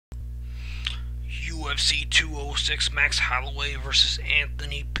UFC 206, Max Holloway versus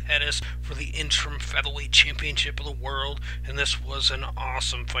Anthony Pettis for the interim featherweight championship of the world, and this was an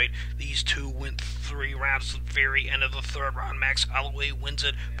awesome fight. These two went 3 rounds. At the very end of the 3rd round, Max Holloway wins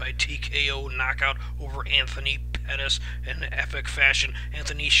it by TKO knockout over Anthony Pettis in epic fashion.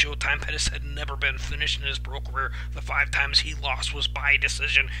 Anthony Showtime Pettis had never been finished in his pro career. The 5 times he lost was by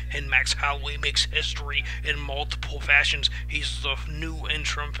decision, and Max Holloway makes history in multiple fashions. He's the new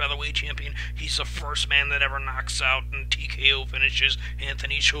interim featherweight champion. He's the first man that ever knocks out and TKO finishes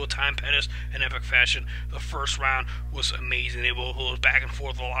Anthony Showtime Pettis in epic fashion. The first round was amazing. It was back and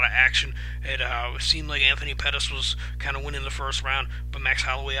forth, a lot of action. It seemed like Anthony Pettis was kind of winning the first round, but Max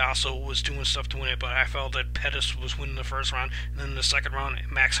Holloway also was doing stuff to win it. But I felt that Pettis was winning the first round, and then in the second round,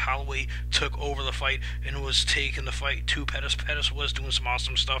 Max Holloway took over the fight and was taking the fight to Pettis. Pettis was doing some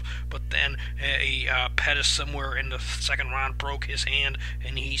awesome stuff, but then Pettis somewhere in the second round broke his hand,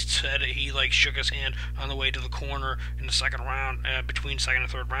 and he said he shook his hand on the way to the corner in the second round, between second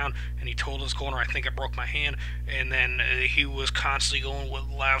and third round, and he told his corner, "I think I broke my hand." And then he was constantly going with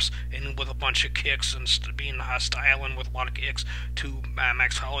lefts and with a bunch of kicks and being hostile and with a lot of kicks to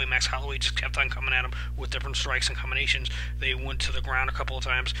Max Holloway. Max Holloway just kept on coming at him with different strikes and combinations. They went to the ground a couple of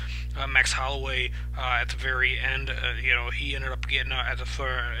times. Max Holloway at the very end, he ended up getting in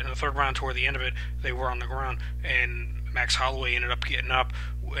the third round toward the end of it. They were on the ground, and Max Holloway ended up getting up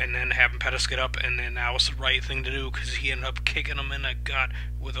and then having Pettis get up, and then that was the right thing to do because he ended up kicking him in the gut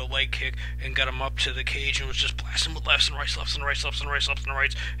with a leg kick and got him up to the cage and was just blasting with lefts and rights, lefts and rights, lefts and rights, lefts and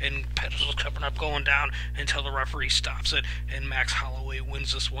rights, and Pettis was covering up, going down until the referee stops it, and Max Holloway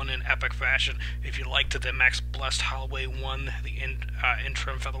wins this one in epic fashion. If you liked it that Max blessed Holloway won the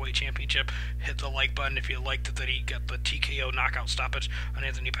interim featherweight championship, hit the like button. If you liked it that he got the TKO knockout stoppage on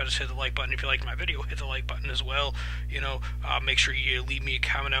Anthony Pettis, hit the like button. If you liked my video, hit the like button as well. Make sure you leave me a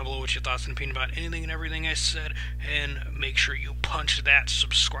comment down below what your thoughts and opinion about anything and everything I said, and make sure you punch that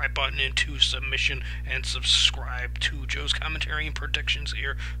subscribe button into submission and subscribe to Joe's commentary and predictions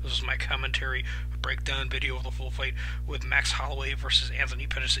here. This is my commentary breakdown video of the full fight with Max Holloway versus Anthony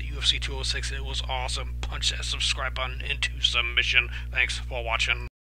Pettis at UFC 206. It was awesome. Punch that subscribe button into submission. Thanks for watching.